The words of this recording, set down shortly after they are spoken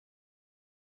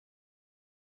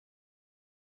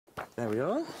There we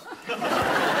are. Rose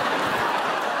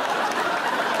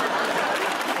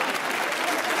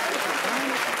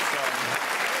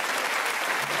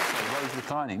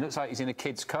reclining. Looks like he's in a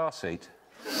kid's car seat.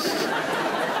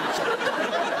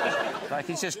 Like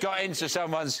he's just got into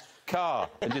someone's car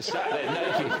and just sat there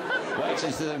naked,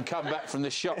 waiting for them to come back from the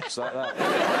shops like that.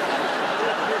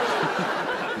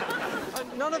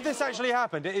 None of this actually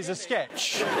happened. It is a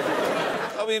sketch.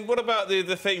 I mean, what about the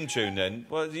theme tune then?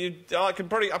 Well, I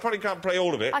probably can't play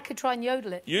all of it. I could try and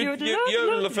yodel it. You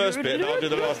yodel the first bit, and I'll do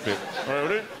the last bit. All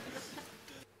right,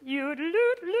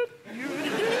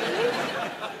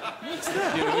 What's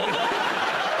that?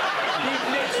 You've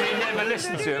literally never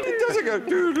listened to it. It doesn't go...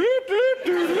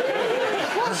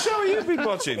 What show have you been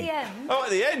watching? At the end. Oh, at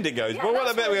the end it goes. Yeah, well, what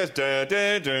that's about it goes...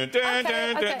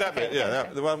 that bit, yeah,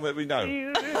 okay. the one that we know.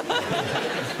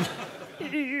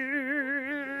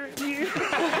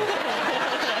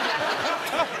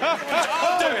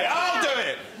 I'll do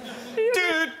it!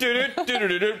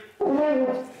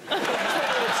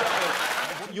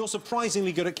 You're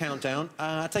surprisingly good at countdown.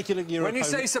 Take a look at your When you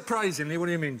opponent. say surprisingly, what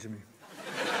do you mean, Jimmy?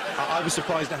 I was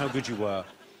surprised at how good you were.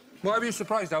 Why were you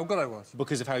surprised how good I was?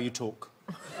 Because of how you talk.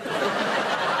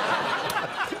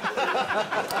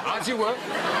 As you were.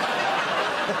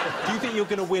 Do you think you're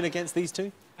going to win against these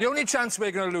two? The only chance we're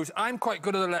going to lose... I'm quite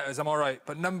good at the letters, I'm all right,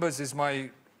 but numbers is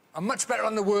my... I'm much better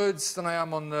on the words than I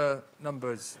am on the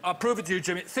numbers. I'll prove it to you,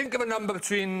 Jimmy. Think of a number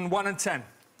between 1 and 10.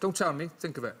 Don't tell me.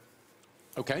 Think of it.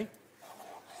 OK.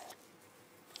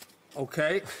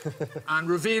 OK. And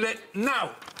reveal it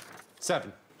now.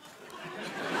 7.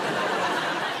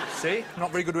 See?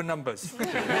 Not very good with numbers.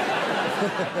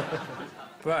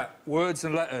 But words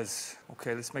and letters.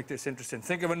 OK, let's make this interesting.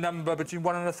 Think of a number between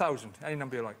 1 and 1,000. Any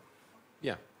number you like.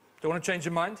 Yeah. Don't want to change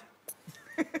your mind?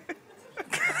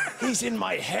 He's in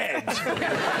my head.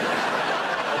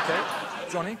 OK.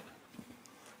 Johnny,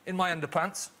 in my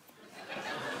underpants.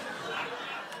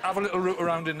 Have a little root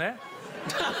around in there.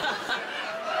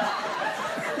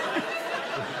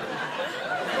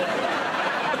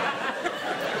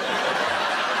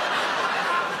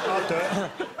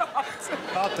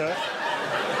 Carter.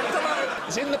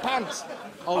 It's in the pants.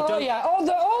 Oh, yeah.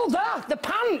 Oh, that. The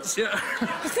pants. Yeah.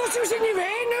 I thought it was in your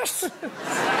anus.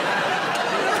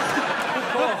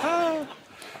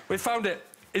 We found it.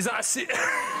 Is that a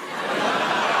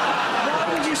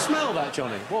Why would you smell that,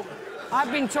 Johnny? What?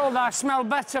 I've been told I smell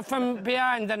better from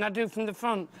behind than I do from the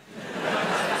front.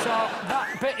 So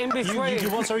that bit in between... You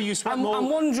what, sorry? You smell more... I'm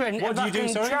wondering what if do I you do, can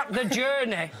sorry? track the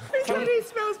journey. He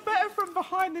smells better from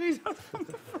behind than he does from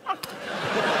the front.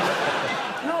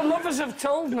 No, lovers have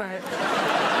told me.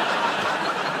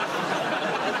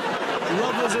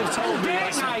 Lovers have told me...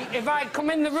 Date night, if I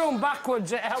come in the room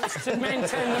backwards, it helps to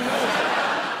maintain the mood.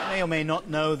 You may or may not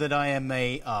know that I am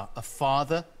a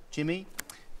father, Jimmy.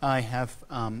 I have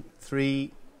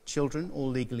 3 children, all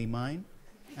legally mine,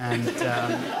 and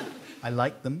I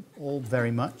like them all very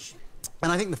much.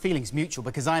 And I think the feeling's mutual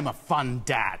because I'm a fun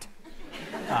dad.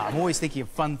 I'm always thinking of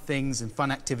fun things and fun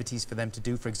activities for them to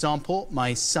do. For example,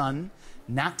 my son,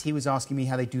 Nat, he was asking me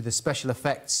how they do the special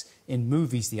effects in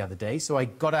movies the other day, so I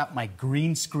got out my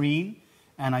green screen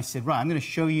and I said, right, I'm going to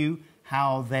show you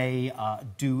how they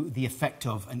do the effect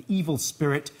of an evil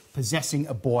spirit possessing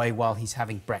a boy while he's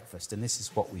having breakfast. And this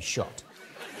is what we shot.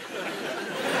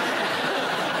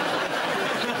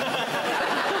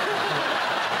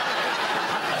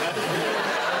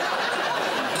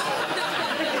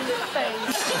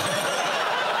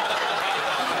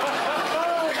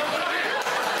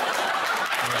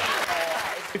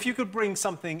 If you could bring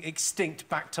something extinct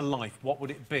back to life, what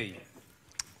would it be?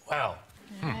 Well...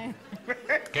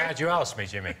 Glad you asked me,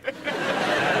 Jimmy.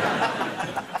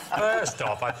 First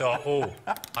off, I thought, oh,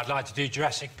 I'd like to do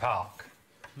Jurassic Park,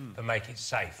 but make it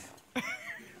safe.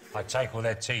 I'd take all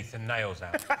their teeth and nails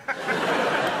out.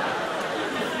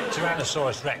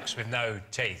 Tyrannosaurus Rex with no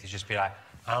teeth would just be like...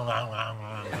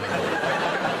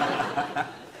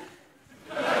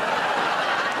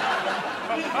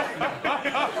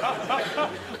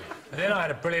 And then I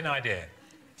had a brilliant idea.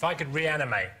 If I could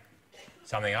reanimate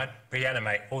something, I'd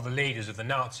reanimate all the leaders of the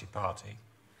Nazi Party,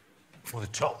 or the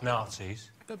top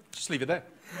Nazis. Just leave it there.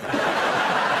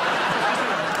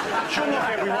 Shut up,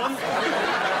 everyone.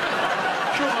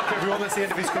 Shut up, everyone. That's the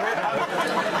end of his career.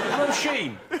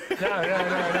 Roisin. No.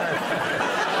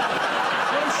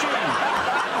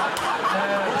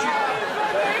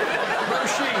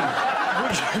 Roisin.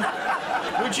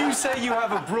 Would you say you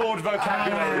have a broad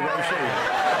vocabulary, Roisin?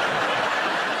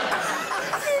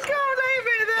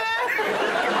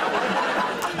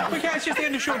 That's just the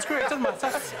end of Sean's career. It doesn't matter.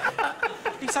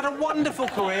 He's had a wonderful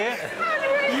career,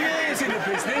 years in the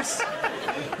business,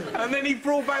 and then he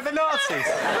brought back the Nazis.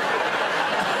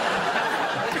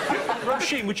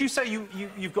 Roisin, would you say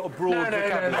you've got a broad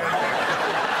vocabulary?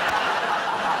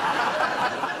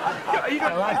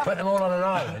 I like put them all on an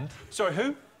island. Sorry,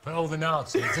 who? Put all the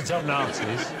Nazis, the top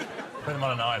Nazis, put them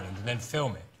on an island and then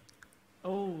film it.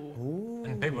 Oh.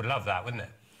 And people would love that, wouldn't it?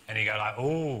 And you go like,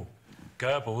 oh,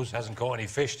 Goebbels hasn't caught any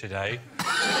fish today.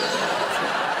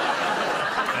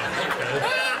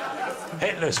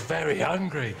 Hitler's very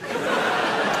hungry.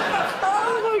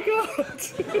 Oh, my God.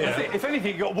 Yeah. If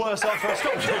anything, it got worse after I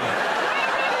stopped him.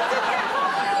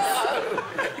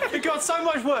 It got so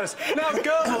much worse. Now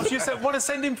Goebbels just want to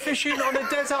send him fishing on a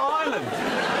desert island.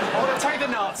 I want to take the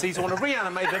Nazis, I want to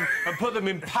reanimate them and put them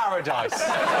in paradise.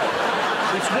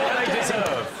 It's what they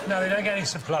deserve. No, they don't get any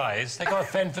supplies. They've got to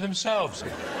fend for themselves.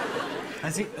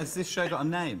 Has this show got a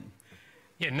name?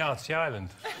 Yeah, Nazi Island.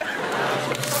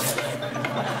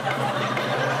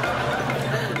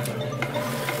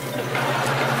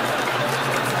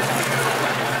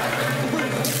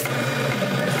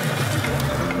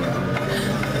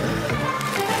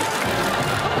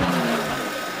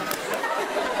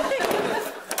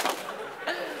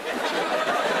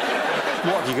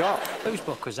 What have you got? Whose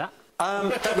book was that?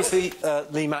 That was the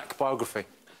Lee Mack biography.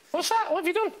 What's that? What have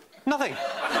you done? Nothing.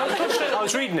 I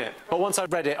was reading it, but once I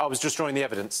read it, I was destroying the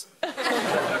evidence.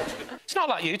 It's not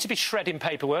like you to be shredding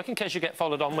paperwork in case you get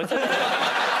followed on with it.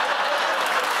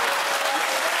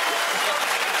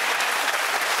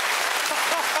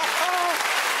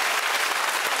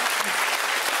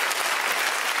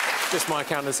 Just my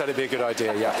accountant said it'd be a good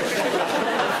idea, yeah.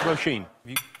 Roisin,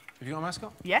 have you got a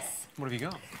mascot? Yes. What have you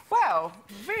got? Well,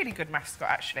 really good mascot,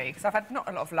 actually, because I've had not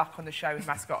a lot of luck on the show with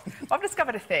mascot. But I've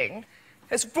discovered a thing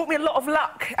that's brought me a lot of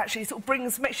luck, actually. Sort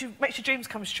of makes your dreams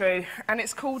come true. And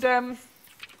it's called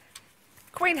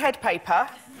Queen Head Paper.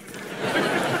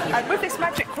 And with this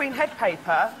magic Queen Head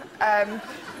Paper,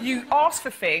 you ask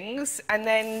for things, and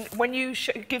then when you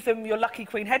give them your lucky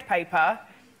Queen Head Paper,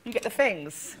 you get the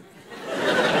things.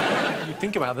 You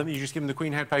think about them, you just give them the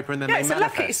Queen Head Paper and then yeah, they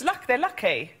manifest. they're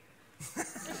lucky.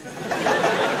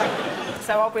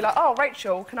 So I'll be like, oh,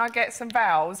 Rachel, can I get some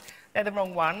vowels? They're the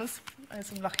wrong ones. And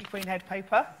some lucky Queen Head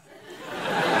Paper.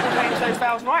 I'll change those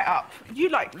vowels right up. You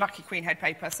like lucky Queen Head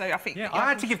Paper, so I think... Yeah, I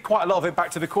had to give quite a lot of it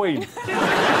back to the Queen. Oh,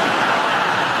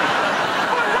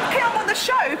 I'm lucky I'm on the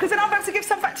show, because then I'm able to give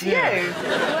some back to you.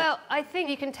 Well, I think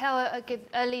you can tell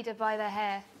a leader by their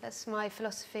hair. That's my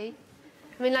philosophy.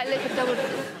 I mean, like, look at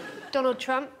Donald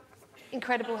Trump,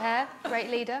 incredible hair, great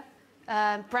leader.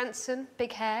 Branson,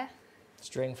 big hair.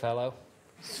 Stringfellow.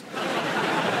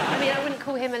 I mean, I wouldn't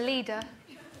call him a leader.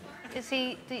 Is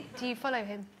he... Do you follow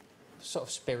him? Sort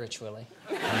of spiritually.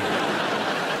 It's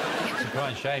a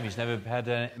crying shame he's never had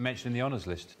a mention in the honours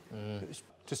list.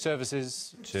 To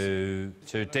services... To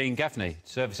Dean Gaffney.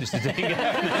 Services to Dean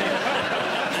Gaffney.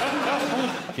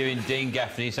 Giving Dean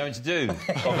Gaffney something to do.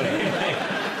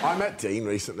 I met Dean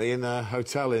recently in a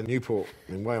hotel in Newport,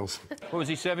 in Wales. What, was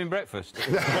he serving breakfast?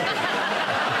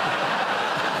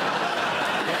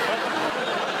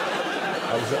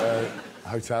 I was at a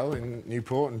hotel in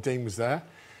Newport and Dean was there.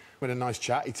 We had a nice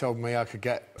chat. He told me I could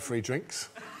get free drinks.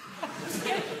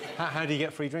 How do you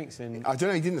get free drinks in... I don't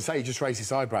know, he didn't say, he just raised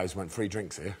his eyebrows and went, free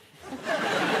drinks here.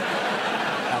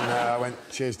 And I went,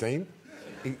 cheers, Dean.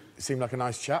 He seemed like a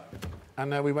nice chap.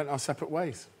 And we went our separate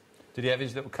ways. Did he have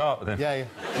his little cart with him? Yeah.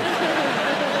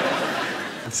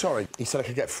 I'm sorry. He said I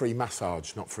could get free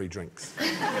massage, not free drinks.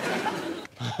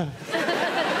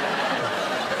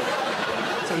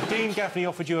 So Dean Gaffney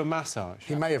offered you a massage?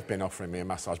 He may have been offering me a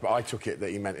massage, but I took it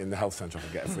that he meant in the health centre I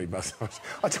could get a free massage.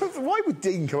 I don't... Why would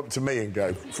Dean come up to me and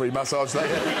go, free massage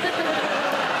later?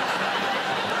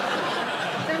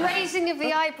 The raising of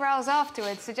the eyebrows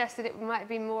afterwards suggested it might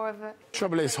be more of a...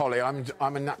 Trouble is, Holly, I'm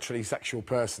a naturally sexual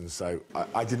person, so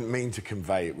I didn't mean to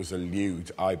convey it was a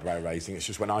lewd eyebrow raising. It's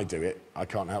just when I do it, I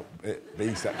can't help it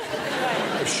be sexual.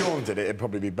 If Sean did it, it'd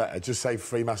probably be better. Just say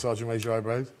free massage and raise your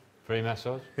eyebrows. Free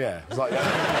massage? Yeah, it's like that.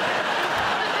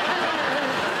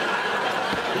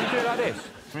 Can you do it like this?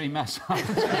 Free massage.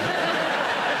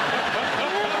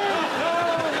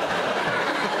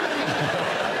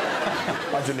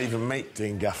 I didn't even meet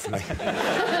Dean Gaffney.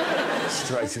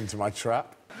 Straight into my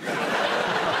trap.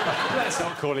 Let's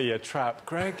not call it a trap,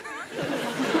 Greg.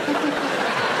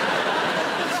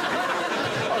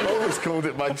 I've always called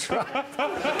it my trap.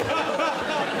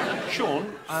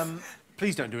 Sean,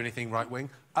 please don't do anything right-wing.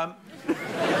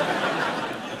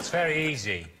 It's very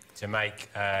easy to make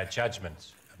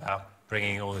judgments about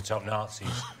bringing all the top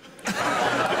Nazis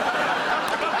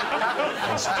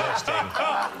in suggesting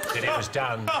that it was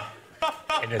done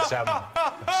in some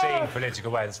obscene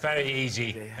political way. It's very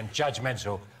easy and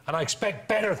judgmental, and I expect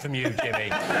better from you, Jimmy.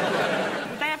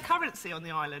 Would they have currency on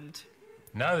the island?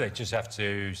 No, they just have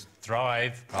to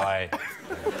thrive by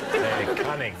their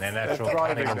cunning, their natural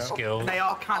cunning and skills. They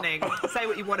are cunning. Say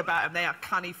what you want about them, they are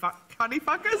cunny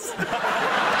fuckers.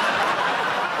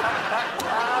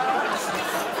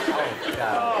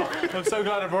 Oh, I'm so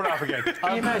glad I brought it up again.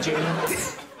 Can you imagine?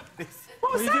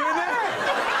 What was you doing there?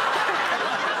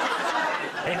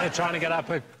 Hitler trying to get up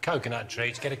a coconut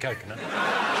tree to get a coconut. Do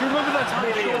you remember that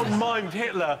time Sean mimed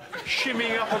Hitler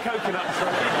shimmying up a coconut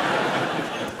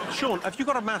tree? Sean, have you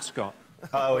got a mascot?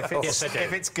 Oh, if it's, Yes, I do.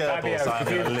 if it's Goebbels, I'm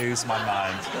going to lose my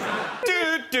mind.